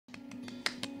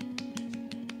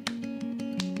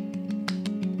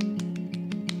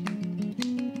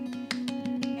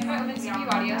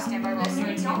audio, stand by, roll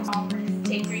 32.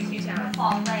 Take 3, 2,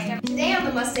 10. Today on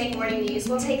the Mustang Morning News,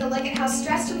 we'll take a look at how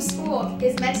stress from school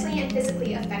is mentally and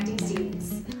physically affecting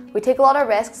students. We take a lot of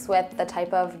risks with the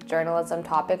type of journalism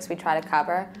topics we try to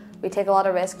cover. We take a lot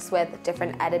of risks with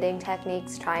different editing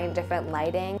techniques, trying different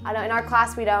lighting. I know in our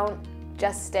class we don't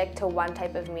just stick to one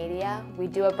type of media. We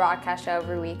do a broadcast show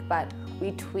every week, but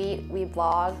we tweet, we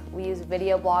blog, we use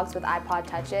video blogs with iPod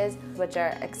Touches, which are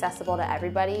accessible to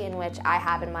everybody, in which I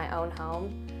have in my own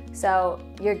home. So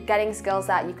you're getting skills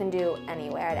that you can do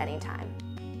anywhere at any time.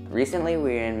 Recently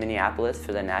we were in Minneapolis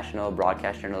for the National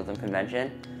Broadcast Journalism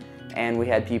Convention, and we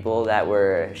had people that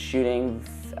were shooting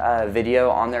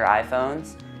video on their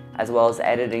iPhones, as well as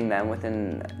editing them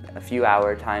within a few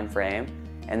hour time frame,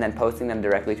 and then posting them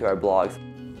directly to our blogs.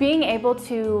 Being able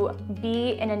to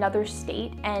be in another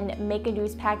state and make a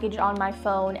news package on my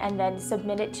phone and then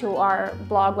submit it to our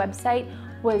blog website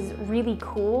was really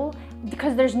cool,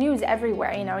 because there's news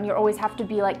everywhere, you know, and you always have to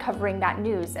be like covering that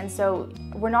news. And so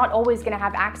we're not always going to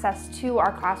have access to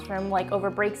our classroom like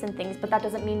over breaks and things, but that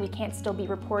doesn't mean we can't still be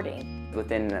reporting.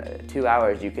 Within 2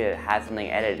 hours you could have something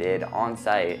edited on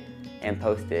site and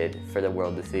posted for the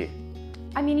world to see.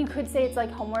 I mean, you could say it's like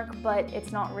homework, but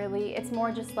it's not really. It's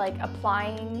more just like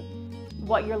applying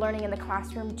what you're learning in the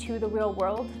classroom to the real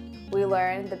world. We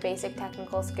learn the basic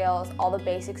technical skills, all the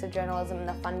basics of journalism and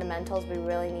the fundamentals we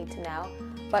really need to know.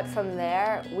 But from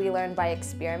there, we learn by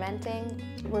experimenting.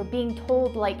 We're being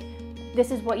told like,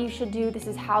 this is what you should do, this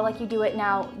is how like you do it,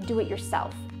 now do it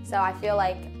yourself. So I feel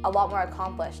like a lot more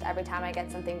accomplished every time I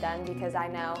get something done, because I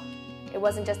know it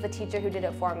wasn't just the teacher who did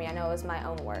it for me, I know it was my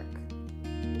own work.